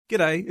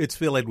G'day, it's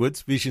Phil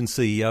Edwards, Vision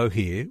CEO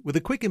here, with a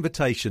quick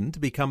invitation to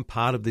become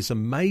part of this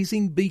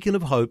amazing beacon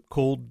of hope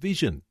called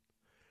Vision.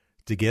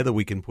 Together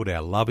we can put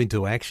our love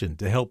into action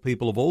to help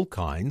people of all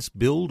kinds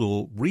build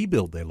or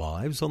rebuild their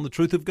lives on the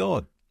truth of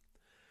God.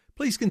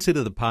 Please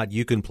consider the part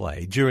you can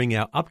play during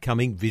our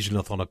upcoming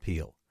Visionathon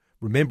appeal,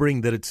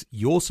 remembering that it's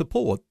your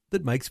support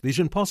that makes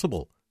Vision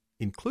possible,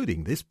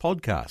 including this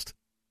podcast.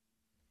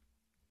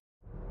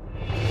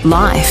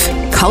 Life,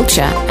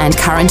 culture and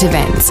current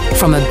events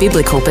from a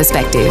biblical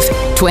perspective.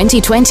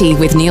 2020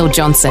 with Neil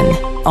Johnson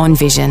on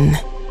Vision.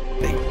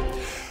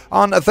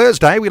 On a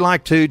Thursday, we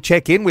like to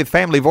check in with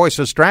Family Voice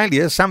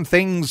Australia, some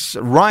things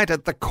right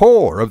at the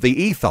core of the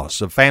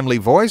ethos of Family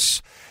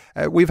Voice.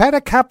 We've had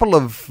a couple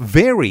of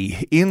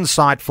very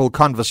insightful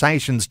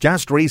conversations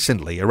just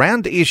recently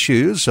around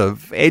issues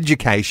of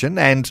education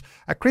and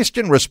a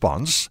Christian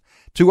response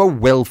to a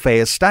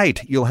welfare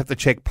state. You'll have to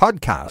check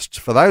podcasts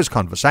for those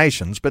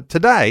conversations. But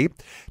today,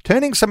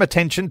 turning some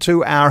attention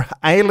to our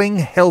ailing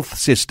health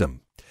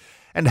system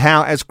and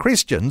how, as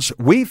Christians,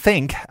 we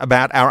think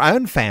about our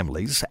own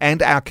families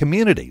and our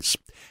communities.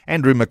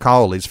 Andrew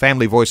McCole is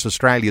Family Voice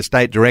Australia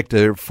State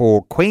Director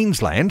for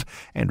Queensland.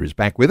 Andrew's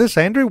back with us.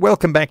 Andrew,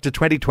 welcome back to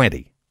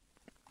 2020.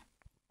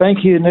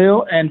 Thank you,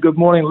 Neil, and good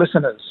morning,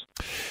 listeners.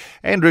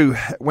 Andrew,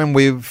 when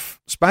we've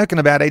spoken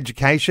about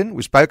education,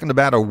 we've spoken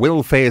about a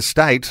welfare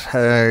state,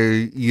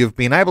 you've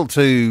been able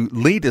to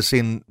lead us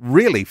in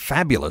really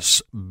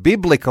fabulous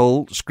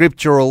biblical,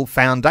 scriptural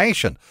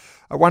foundation.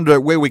 I wonder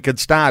where we could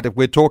start if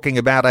we're talking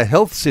about a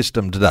health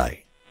system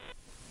today.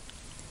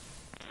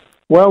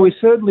 Well, we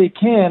certainly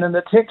can, and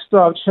the text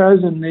I've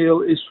chosen, Neil,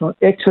 is from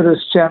Exodus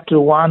chapter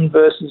 1,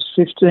 verses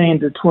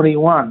 15 to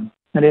 21,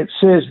 and it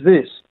says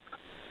this: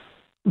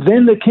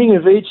 Then the king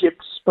of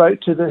Egypt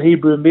spoke to the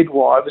Hebrew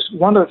midwives,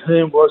 one of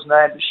whom was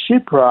named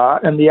Shiphrah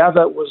and the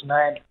other was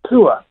named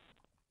Puah.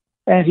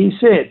 And he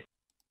said,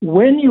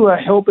 When you are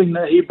helping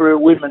the Hebrew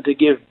women to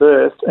give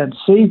birth and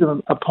see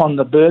them upon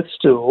the birth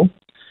stool,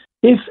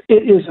 if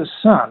it is a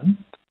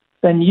son,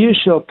 then you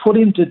shall put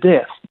him to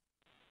death.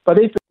 But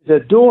if it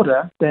is a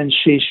daughter, then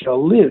she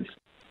shall live.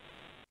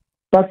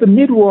 But the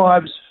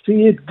midwives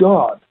feared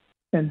God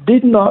and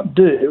did not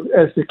do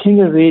as the king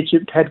of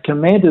Egypt had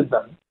commanded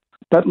them,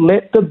 but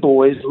let the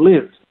boys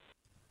live.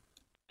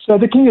 So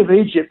the king of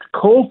Egypt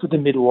called for the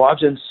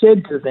midwives and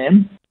said to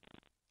them,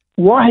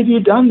 Why have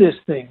you done this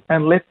thing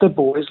and let the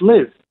boys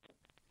live?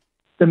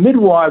 The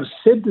midwives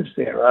said to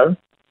Pharaoh,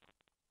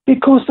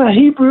 Because the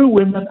Hebrew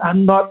women are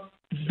not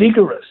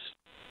vigorous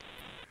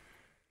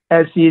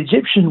as the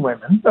Egyptian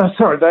women.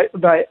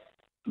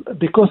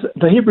 Because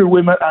the Hebrew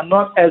women are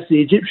not as the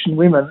Egyptian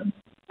women,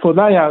 for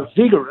they are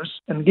vigorous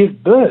and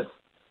give birth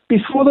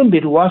before the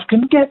midwife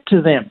can get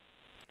to them.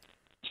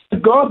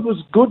 God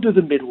was good to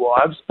the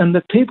midwives, and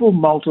the people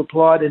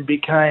multiplied and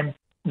became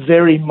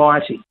very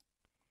mighty.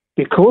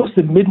 Because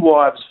the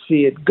midwives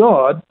feared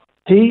God,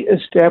 he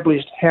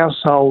established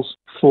households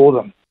for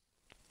them.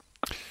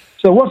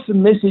 So what's the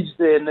message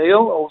there, Neil,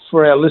 or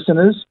for our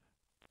listeners?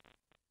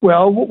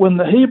 Well, when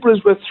the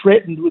Hebrews were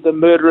threatened with the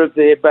murder of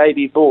their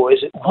baby boys,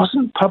 it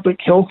wasn't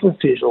public health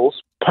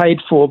officials paid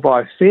for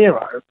by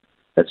Pharaoh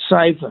that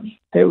saved them.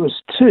 It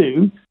was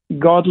two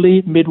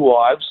godly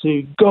midwives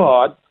who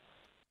God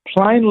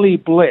plainly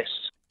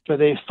blessed for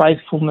their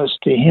faithfulness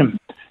to him.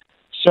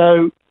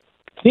 So,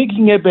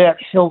 thinking about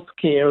health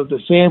care of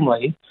the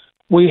family,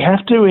 we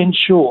have to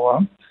ensure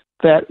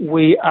that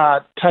we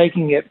are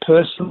taking it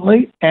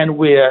personally and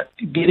we're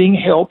getting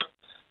help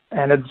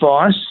and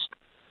advice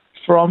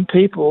from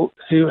people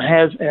who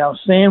have our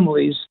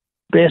family's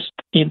best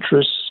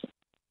interests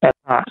at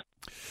heart.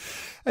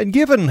 And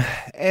given,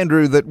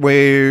 Andrew, that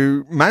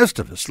most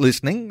of us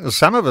listening,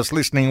 some of us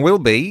listening will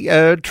be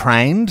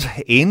trained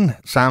in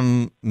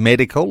some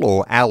medical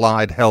or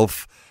allied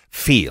health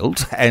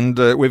field, and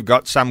we've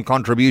got some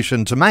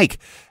contribution to make.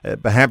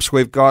 Perhaps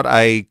we've got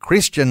a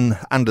Christian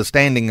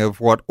understanding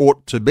of what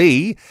ought to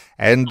be,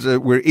 and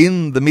we're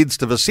in the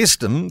midst of a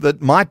system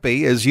that might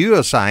be, as you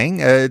are saying,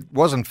 it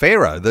wasn't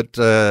Pharaoh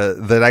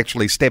that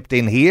actually stepped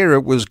in here,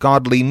 it was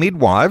godly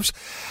midwives.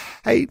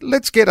 Hey,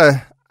 let's get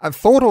a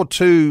thought or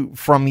two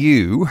from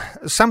you,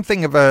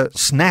 something of a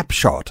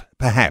snapshot,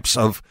 perhaps,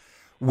 of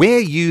where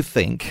you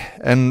think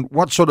and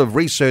what sort of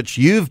research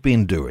you've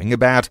been doing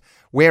about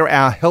where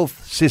our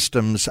health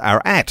systems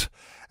are at,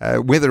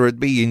 whether it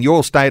be in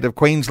your state of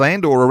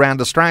Queensland or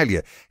around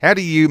Australia. How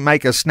do you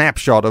make a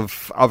snapshot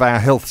of our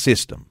health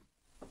system?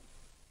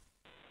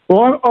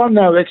 Well, I'm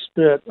no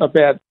expert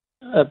about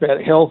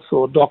health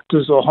or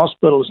doctors or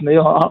hospitals,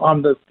 Neil.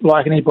 I'm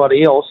like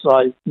anybody else.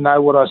 I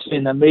know what I see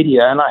in the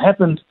media, and I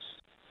happened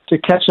to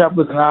catch up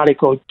with an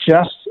article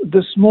just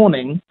this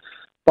morning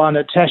by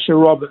Natasha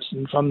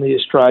Robinson from The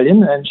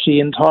Australian, and she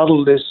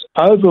entitled this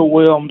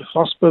Overwhelmed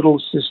Hospital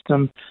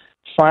System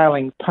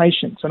Failing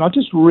Patients. And I'll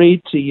just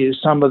read to you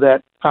some of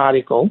that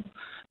article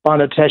by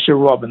Natasha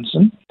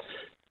Robinson.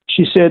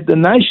 She said, the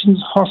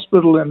nation's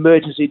hospital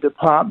emergency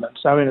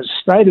departments are in a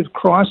state of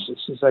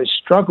crisis as they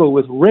struggle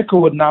with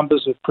record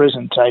numbers of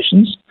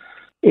presentations,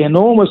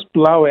 enormous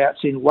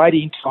blowouts in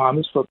waiting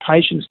times for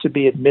patients to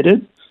be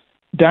admitted,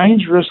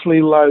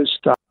 dangerously low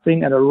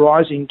staffing, and a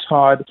rising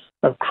tide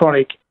of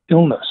chronic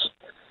illness.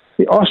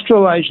 The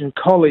Australasian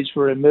College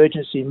for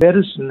Emergency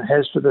Medicine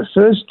has for the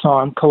first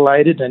time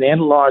collated and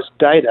analysed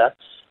data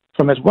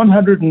from its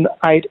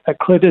 108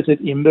 accredited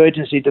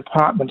emergency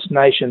departments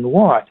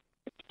nationwide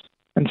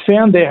and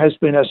found there has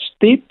been a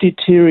steep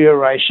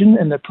deterioration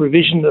in the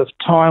provision of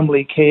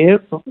timely care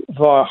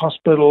via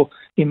hospital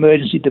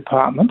emergency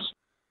departments.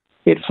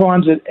 It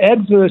finds that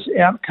adverse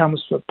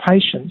outcomes for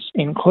patients,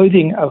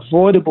 including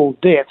avoidable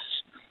deaths,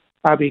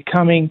 are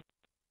becoming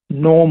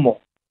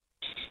normal.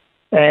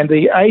 And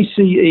the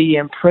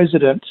ACEM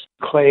president,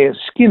 Claire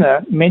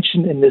Skinner,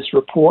 mentioned in this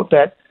report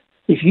that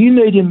if you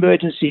need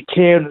emergency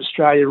care in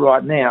Australia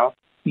right now,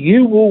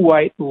 you will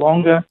wait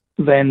longer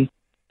than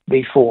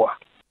before.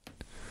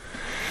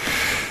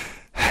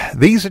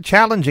 These are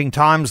challenging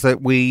times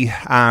that we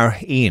are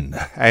in,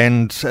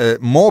 and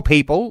more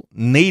people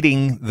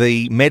needing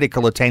the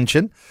medical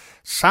attention.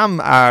 Some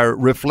are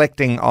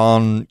reflecting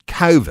on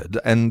COVID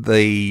and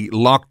the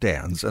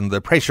lockdowns and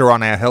the pressure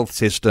on our health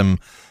system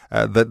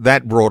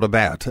that brought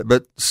about.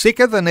 But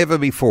sicker than ever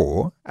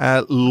before,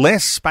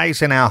 less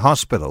space in our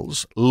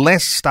hospitals,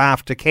 less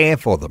staff to care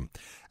for them.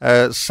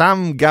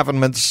 Some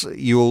governments,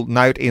 you'll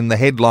note in the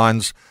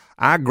headlines,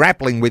 are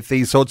grappling with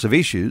these sorts of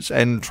issues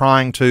and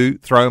trying to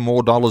throw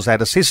more dollars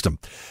at a system.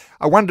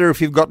 I wonder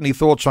if you've got any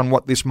thoughts on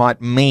what this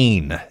might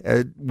mean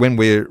when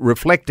we're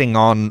reflecting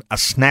on a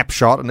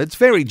snapshot, and it's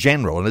very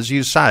general. And as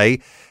you say,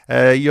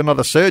 you're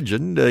not a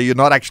surgeon, you're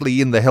not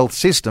actually in the health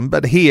system,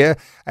 but here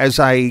as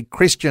a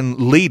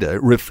Christian leader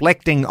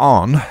reflecting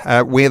on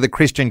where the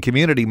Christian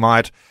community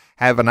might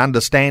have an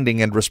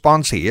understanding and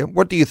response here,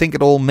 what do you think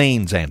it all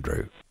means,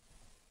 Andrew?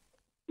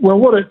 Well,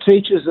 what it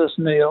teaches us,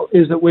 Neil,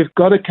 is that we've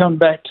got to come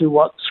back to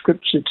what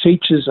Scripture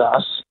teaches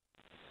us,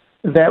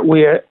 that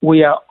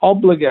we are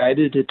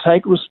obligated to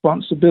take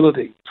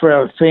responsibility for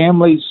our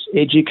families'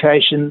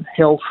 education,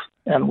 health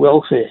and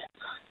welfare.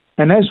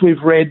 And as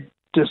we've read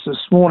just this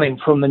morning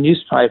from the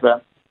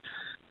newspaper,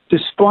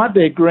 despite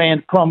their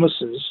grand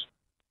promises,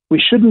 we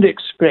shouldn't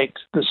expect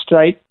the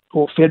state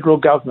or federal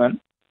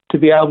government to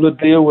be able to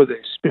deal with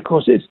this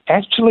because it's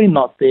actually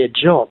not their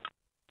job.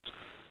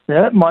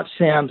 Now, that might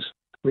sound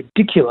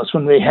ridiculous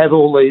when we have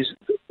all these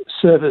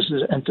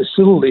services and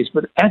facilities,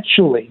 but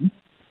actually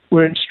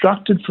we're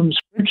instructed from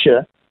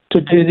Scripture to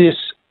do this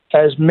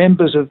as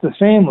members of the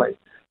family.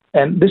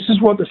 And this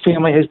is what the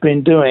family has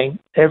been doing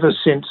ever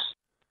since,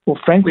 well,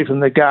 frankly,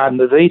 from the Garden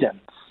of Eden.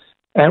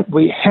 And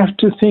we have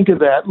to think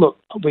about, look,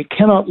 we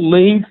cannot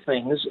leave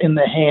things in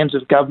the hands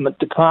of government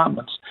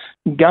departments.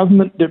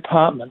 Government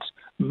departments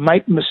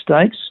make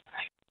mistakes.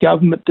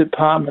 Government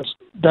departments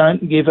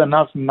don't give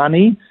enough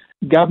money.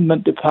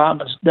 Government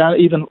departments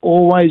don't even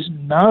always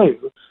know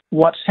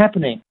what's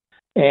happening.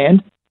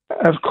 And,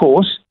 of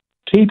course,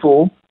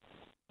 people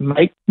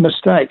make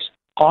mistakes.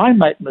 I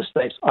make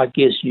mistakes. I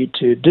guess you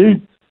two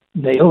do,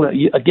 Neil.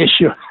 I guess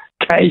you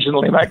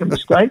occasionally make a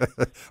mistake.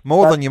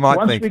 More than you might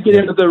think. Once we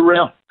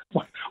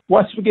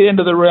get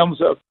into the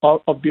realms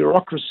of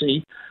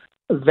bureaucracy,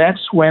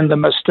 that's when the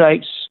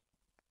mistakes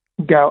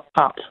go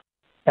up.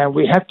 And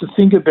we have to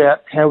think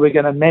about how we're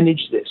going to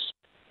manage this.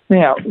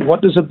 Now,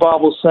 what does the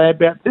Bible say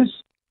about this?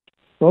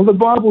 Well, the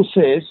Bible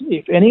says,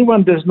 if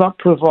anyone does not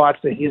provide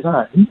for his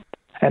own,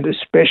 and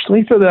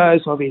especially for those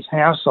of his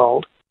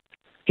household,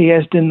 he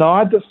has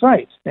denied the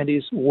faith and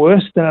is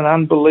worse than an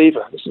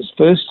unbeliever. This is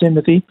 1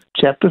 Timothy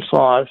chapter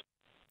 5,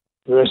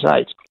 verse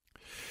 8.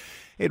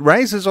 It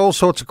raises all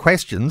sorts of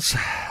questions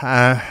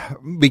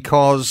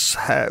because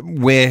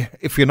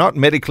if you're not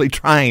medically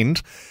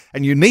trained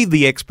and you need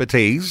the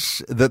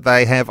expertise that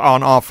they have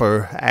on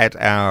offer at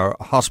our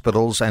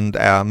hospitals and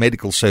our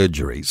medical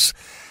surgeries,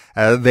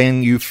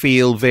 then you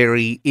feel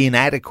very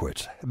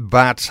inadequate.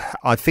 But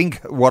I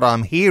think what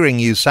I'm hearing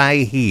you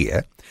say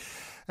here,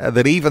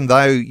 that even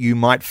though you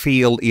might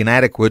feel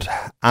inadequate,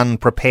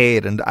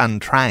 unprepared and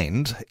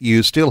untrained,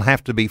 you still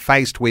have to be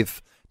faced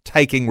with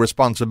taking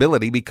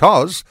responsibility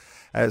because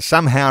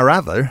somehow or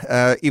other,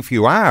 if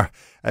you are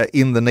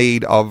in the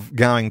need of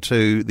going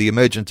to the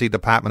emergency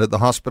department at the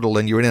hospital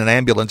and you're in an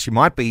ambulance, you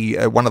might be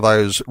one of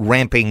those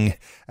ramping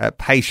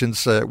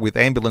patients with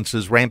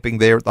ambulances ramping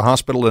there at the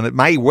hospital, and it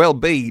may well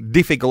be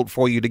difficult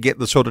for you to get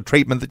the sort of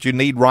treatment that you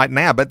need right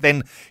now, but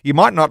then you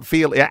might not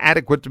feel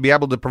adequate to be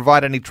able to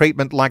provide any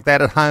treatment like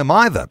that at home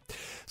either.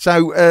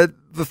 So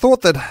the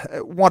thought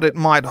that what it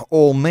might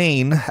all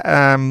mean,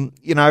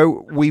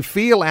 we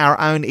feel our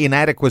own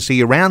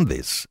inadequacy around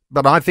this,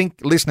 but I think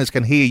listeners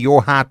can hear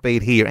your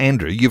heartbeat here,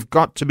 Andrew. You've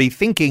got to be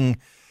thinking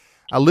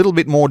a little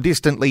bit more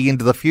distantly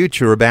into the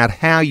future about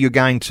how you're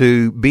going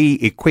to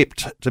be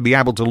equipped to be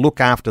able to look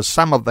after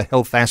some of the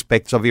health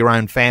aspects of your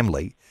own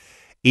family,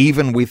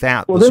 even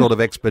without the sort of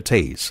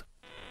expertise.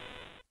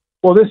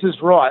 Well, this is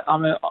right. I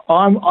mean,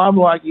 I'm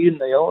like you,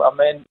 Neil. I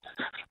mean,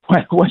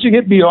 once you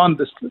get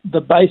beyond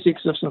the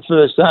basics of some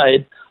first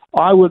aid,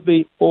 I would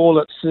be all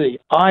at sea.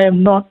 I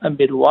am not a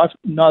midwife,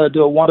 neither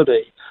do I want to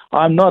be.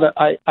 I'm not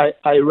a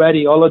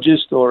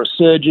radiologist or a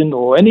surgeon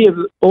or any of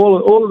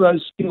all of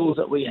those skills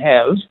that we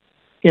have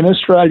in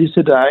Australia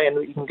today,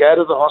 and you can go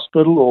to the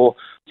hospital or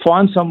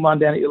find someone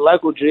down at your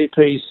local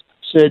GP's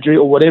surgery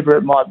or whatever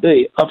it might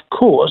be. Of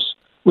course,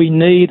 we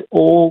need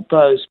all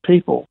those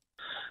people.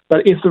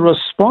 But if the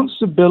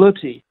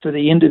responsibility for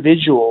the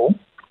individual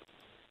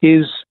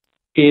is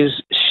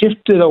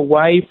shifted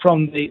away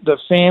from the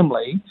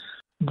family,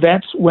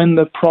 that's when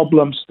the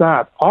problems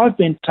start. I've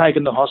been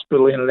taken to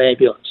hospital in an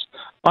ambulance.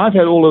 I've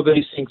had all of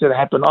these things that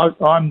happen.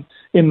 I'm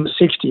in the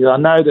 60s. I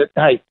know that,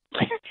 hey,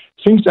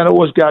 things don't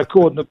always go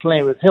according to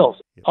plan with health.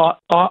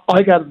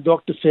 I go to the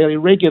doctor fairly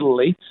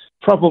regularly,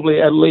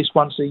 probably at least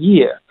once a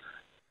year.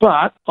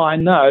 But I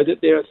know that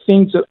there are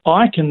things that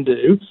I can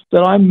do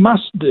that I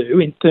must do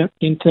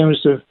in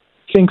terms of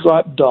things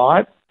like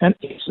diet and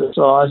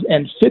exercise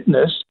and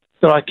fitness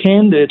that I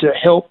can do to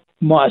help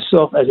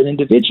myself as an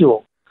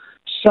individual.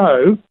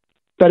 So,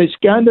 but it's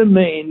going to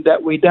mean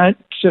that we don't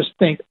just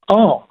think,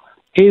 oh,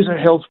 here's a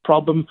health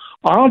problem,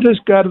 I'll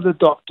just go to the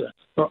doctor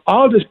or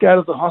I'll just go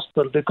to the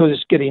hospital, because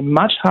it's getting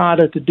much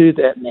harder to do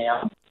that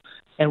now.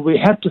 And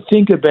we have to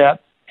think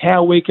about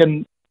how we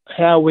can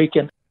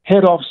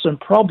head off some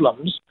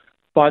problems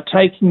by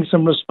taking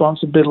some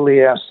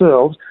responsibility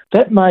ourselves.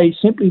 That may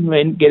simply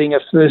mean getting a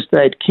first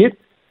aid kit,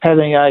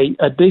 having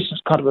a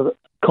decent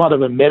kind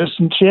of a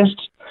medicine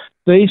chest,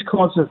 these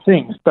kinds of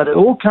things. But it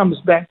all comes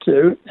back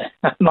to,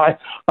 and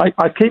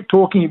I keep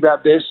talking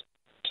about this,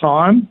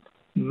 time,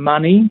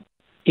 money,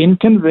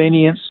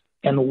 inconvenience,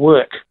 and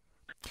work.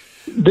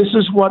 This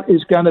is what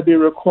is going to be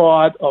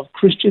required of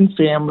Christian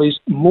families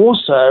more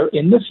so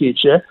in the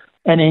future,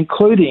 and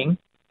including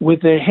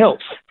with their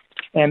health.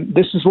 And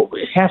this is what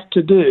we have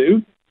to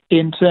do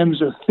in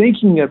terms of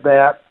thinking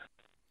about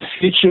the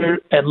future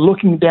and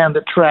looking down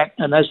the track.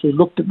 And as we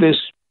looked at this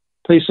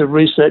piece of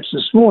research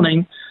this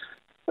morning,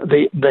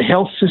 the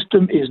health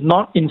system is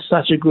not in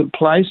such a good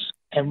place,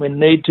 and we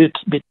need to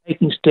be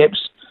taking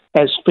steps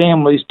as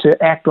families to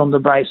act on the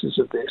basis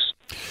of this.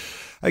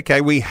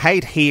 Okay, we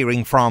hate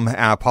hearing from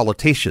our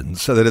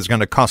politicians that it's going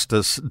to cost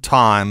us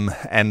time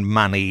and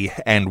money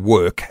and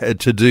work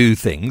to do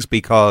things,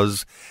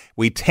 because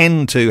we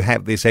tend to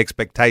have this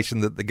expectation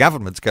that the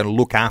government's going to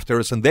look after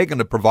us and they're going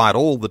to provide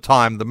all the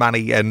time, the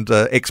money and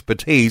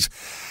expertise.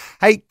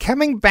 Hey,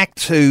 coming back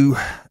to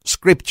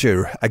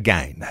Scripture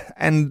again,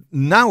 and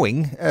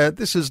knowing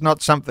this is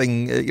not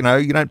something, you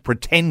don't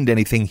pretend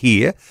anything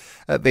here.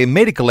 Their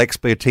medical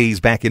expertise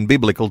back in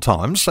biblical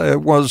times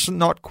was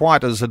not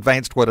quite as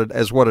advanced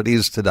as what it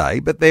is today,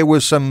 but there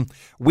was some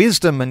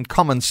wisdom and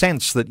common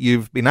sense that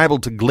you've been able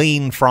to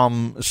glean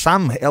from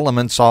some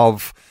elements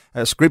of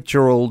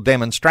scriptural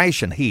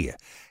demonstration here.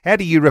 How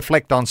do you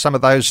reflect on some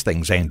of those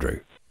things,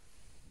 Andrew?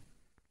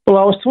 Well,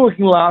 I was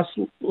talking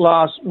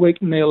last week,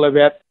 Neil,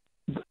 about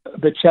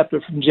the chapter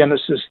from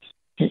Genesis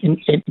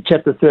in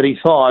chapter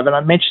 35, and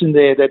I mentioned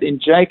there that in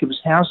Jacob's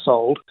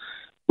household,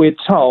 we're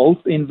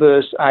told in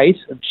verse 8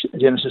 of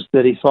Genesis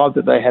 35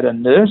 that they had a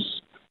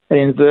nurse, and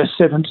in verse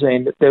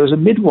 17 that there was a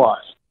midwife.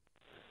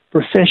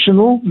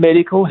 Professional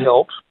medical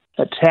help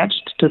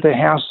attached to the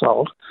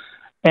household,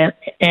 and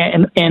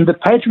the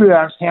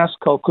patriarch's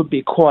household could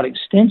be quite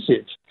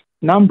extensive,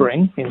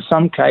 numbering, in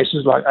some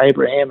cases like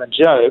Abraham and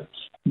Job,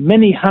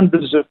 many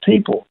hundreds of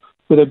people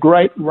with a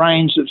great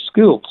range of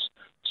skills.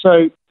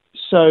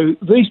 So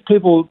these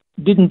people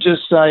didn't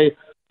just say,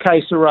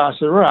 "Que sera,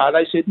 sera."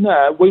 They said,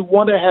 no, we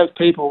want to have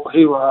people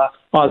who are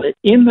either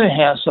in the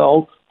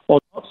household or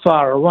not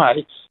far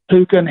away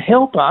who can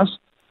help us.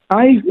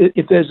 A,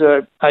 if there's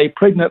a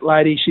pregnant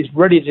lady, she's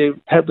ready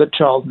to have the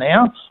child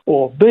now,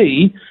 or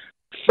B,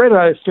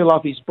 Fredo fell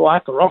off his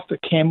bike or off the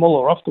camel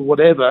or off the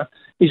whatever,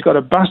 he's got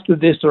a bust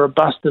of this or a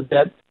bust of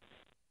that,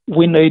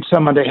 we need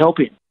someone to help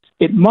him.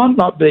 It might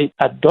not be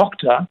a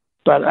doctor,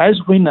 but as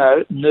we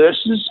know,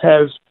 nurses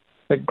have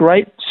a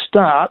great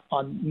start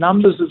on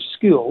numbers of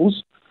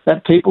skills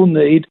that people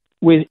need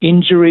with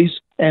injuries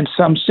and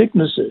some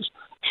sicknesses.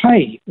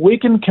 Hey, we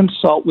can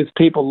consult with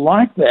people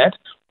like that.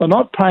 We're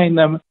not paying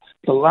them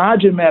the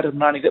large amount of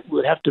money that we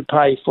would have to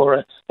pay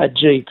for a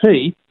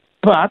GP,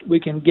 but we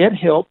can get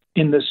help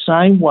in the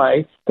same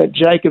way that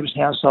Jacob's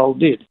household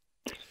did.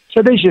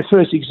 So there's your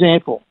first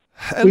example.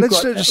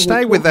 Let's just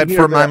stay with that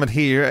for a moment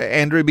here,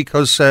 Andrew,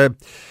 because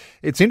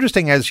it's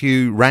interesting as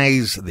you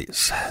raise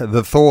this,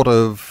 the thought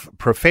of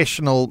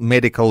professional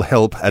medical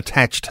help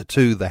attached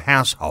to the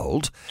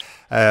household.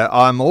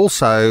 I'm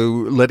also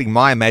letting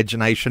my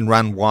imagination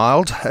run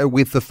wild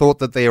with the thought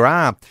that there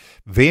are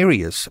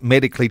various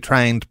medically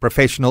trained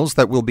professionals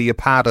that will be a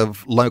part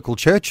of local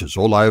churches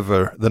all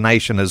over the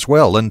nation as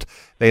well. And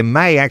there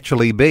may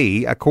actually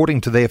be,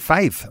 according to their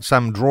faith,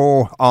 some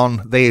draw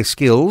on their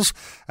skills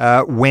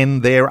when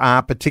there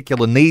are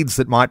particular needs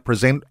that might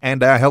present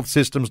and our health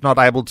system's not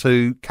able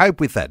to cope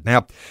with that.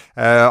 Now,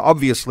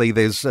 obviously,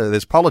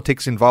 there's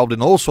politics involved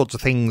in all sorts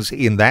of things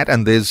in that,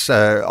 and there's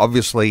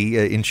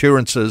obviously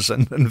insurances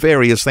and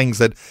various things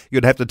that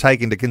you'd have to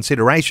take into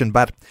consideration.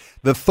 But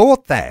the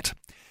thought that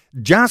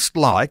just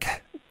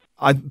like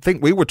I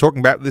think we were talking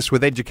about this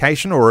with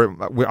education, or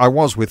I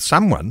was with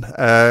someone,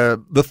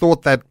 the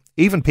thought that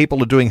even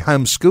people are doing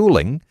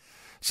homeschooling,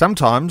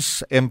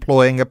 sometimes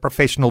employing a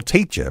professional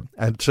teacher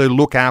to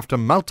look after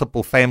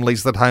multiple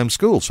families that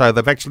homeschool. So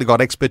they've actually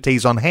got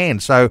expertise on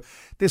hand. So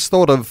this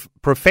thought of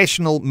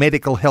professional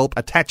medical help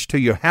attached to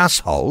your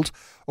household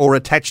or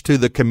attached to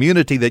the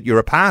community that you're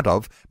a part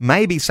of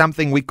may be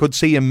something we could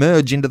see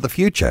emerge into the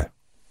future.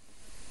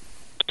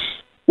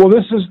 Well,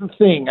 this is the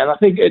thing, and I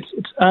think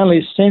it's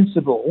only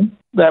sensible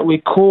that we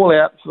call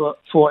out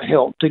for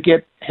help, to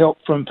get help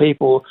from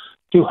people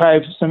who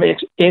have some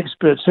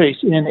expertise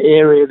in an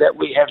area that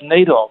we have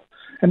need of.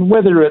 And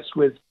whether it's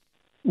with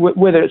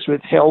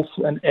health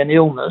and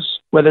illness,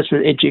 whether it's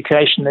with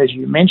education, as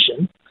you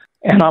mentioned,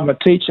 and I'm a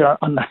teacher,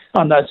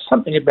 I know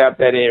something about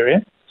that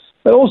area,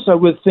 but also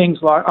with things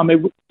like,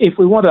 if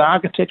we want an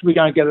architect, we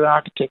go and get an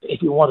architect.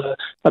 If you want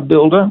a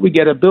builder, we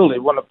get a builder. If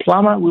we want a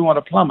plumber, we want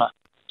a plumber.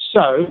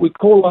 So we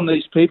call on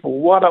these people.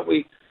 Why don't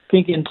we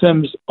think in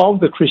terms of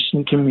the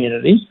Christian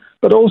community,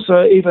 but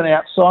also even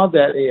outside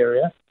that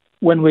area,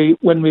 when we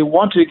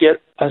want to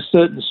get a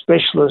certain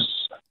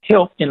specialist's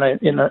help in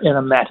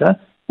a matter,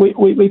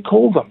 we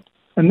call them,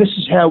 and this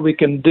is how we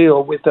can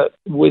deal with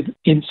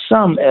in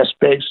some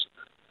aspects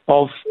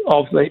of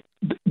the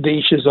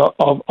issues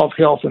of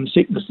health and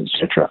sickness,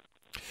 etc.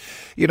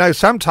 You know,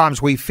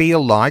 sometimes we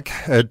feel like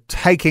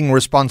taking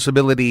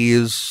responsibility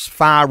is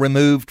far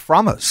removed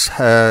from us.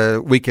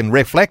 We can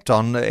reflect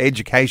on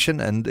education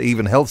and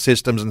even health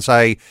systems and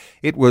say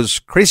it was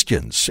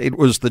Christians, it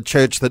was the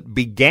church that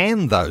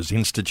began those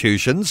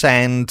institutions,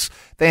 and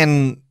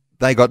then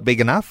they got big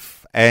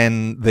enough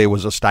and there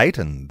was a state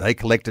and they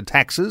collected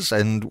taxes,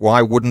 and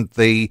why wouldn't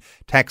the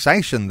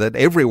taxation that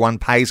everyone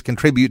pays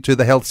contribute to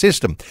the health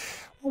system?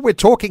 What we're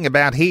talking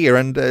about here,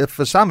 and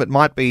for some it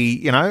might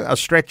be, a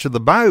stretch of the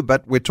bow,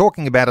 but we're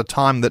talking about a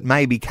time that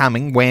may be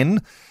coming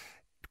when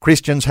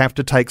Christians have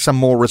to take some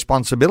more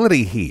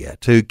responsibility here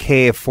to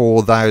care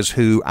for those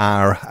who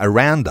are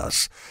around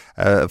us.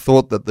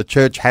 Thought that the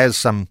church has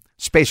some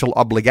special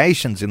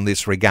obligations in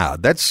this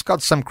regard. That's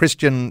got some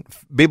Christian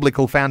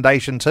biblical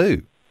foundation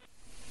too.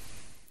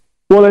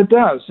 Well, it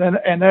does,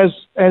 and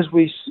as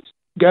we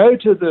go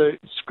to the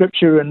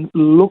scripture and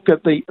look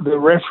at the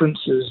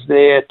references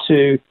there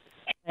to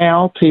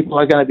how people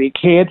are going to be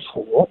cared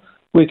for,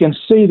 we can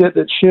see that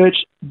the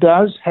church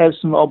does have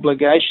some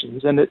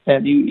obligations, and it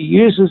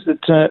uses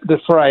the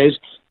phrase,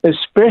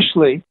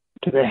 especially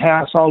to the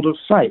household of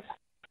faith.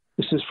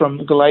 This is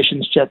from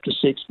Galatians chapter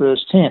 6,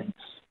 verse 10.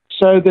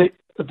 So the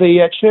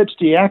church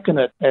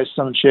diaconate, as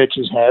some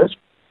churches have,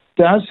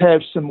 does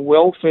have some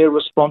welfare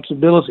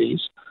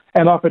responsibilities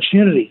and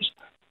opportunities,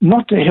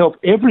 not to help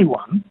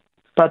everyone,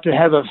 but to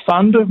have a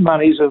fund of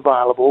monies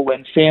available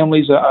when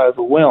families are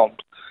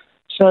overwhelmed.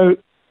 So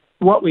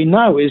what we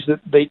know is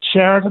that the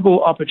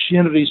charitable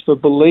opportunities for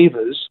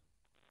believers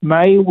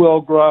may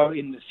well grow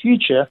in the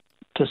future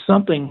to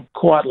something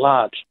quite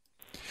large.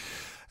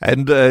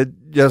 And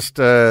just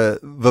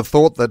the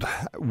thought that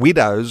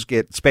widows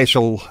get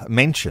special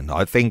mention,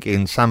 I think,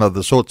 in some of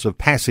the sorts of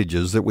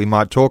passages that we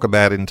might talk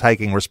about in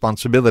taking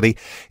responsibility.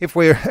 If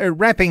we're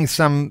wrapping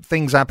some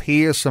things up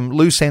here, some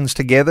loose ends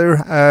together,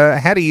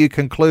 how do you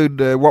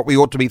conclude what we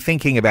ought to be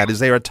thinking about? Is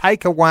there a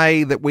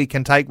takeaway that we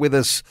can take with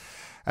us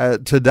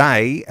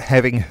today,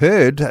 having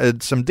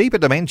heard some deeper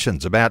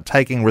dimensions about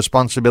taking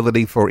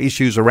responsibility for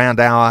issues around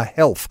our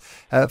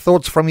health?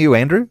 Thoughts from you,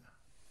 Andrew?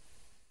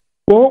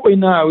 Well, what we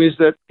know is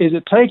that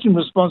taking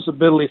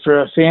responsibility for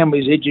our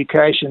family's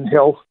education,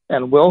 health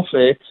and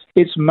welfare,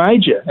 it's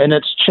major and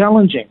it's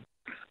challenging.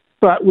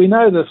 But we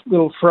know the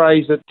little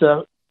phrase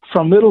that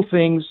from little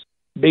things,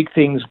 big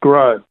things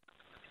grow.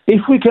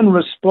 If we can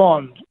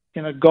respond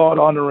in a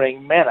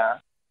God-honouring manner,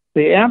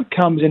 the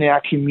outcomes in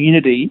our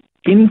community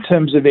in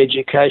terms of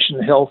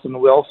education, health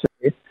and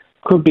welfare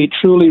could be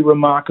truly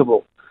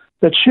remarkable.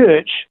 The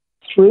church,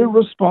 through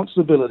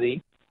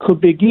responsibility, could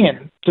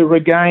begin to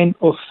regain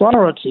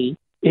authority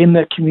in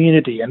the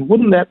community. And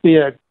wouldn't that be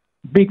a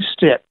big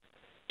step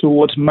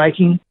towards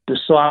making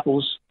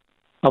disciples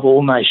of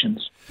all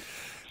nations?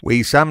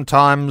 We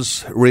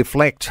sometimes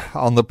reflect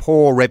on the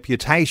poor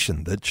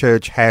reputation that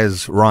church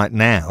has right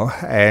now,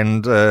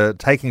 and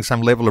taking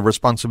some level of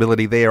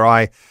responsibility there,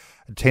 I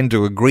tend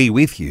to agree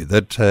with you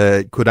that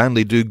it could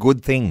only do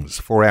good things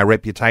for our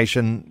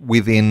reputation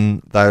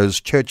within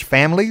those church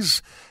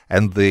families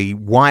and the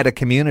wider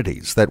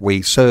communities that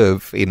we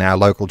serve in our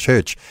local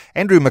church.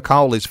 Andrew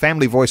McColl is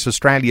Family Voice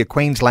Australia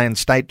Queensland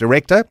State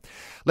Director.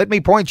 Let me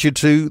point you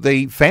to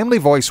the Family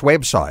Voice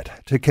website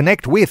to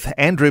connect with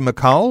Andrew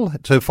McColl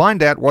to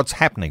find out what's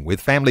happening with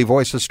Family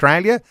Voice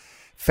Australia,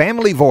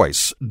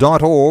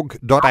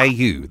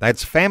 familyvoice.org.au.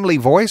 That's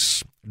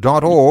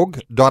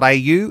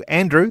familyvoice.org.au.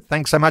 Andrew,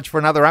 thanks so much for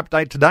another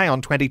update today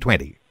on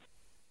 2020.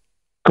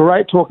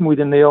 Great talking with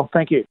you, Neil.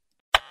 Thank you.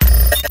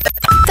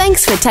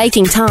 Thanks for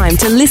taking time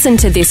to listen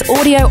to this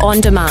audio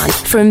on demand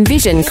from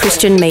Vision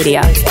Christian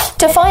Media.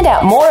 To find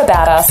out more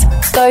about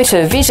us, go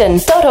to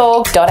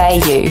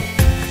vision.org.au.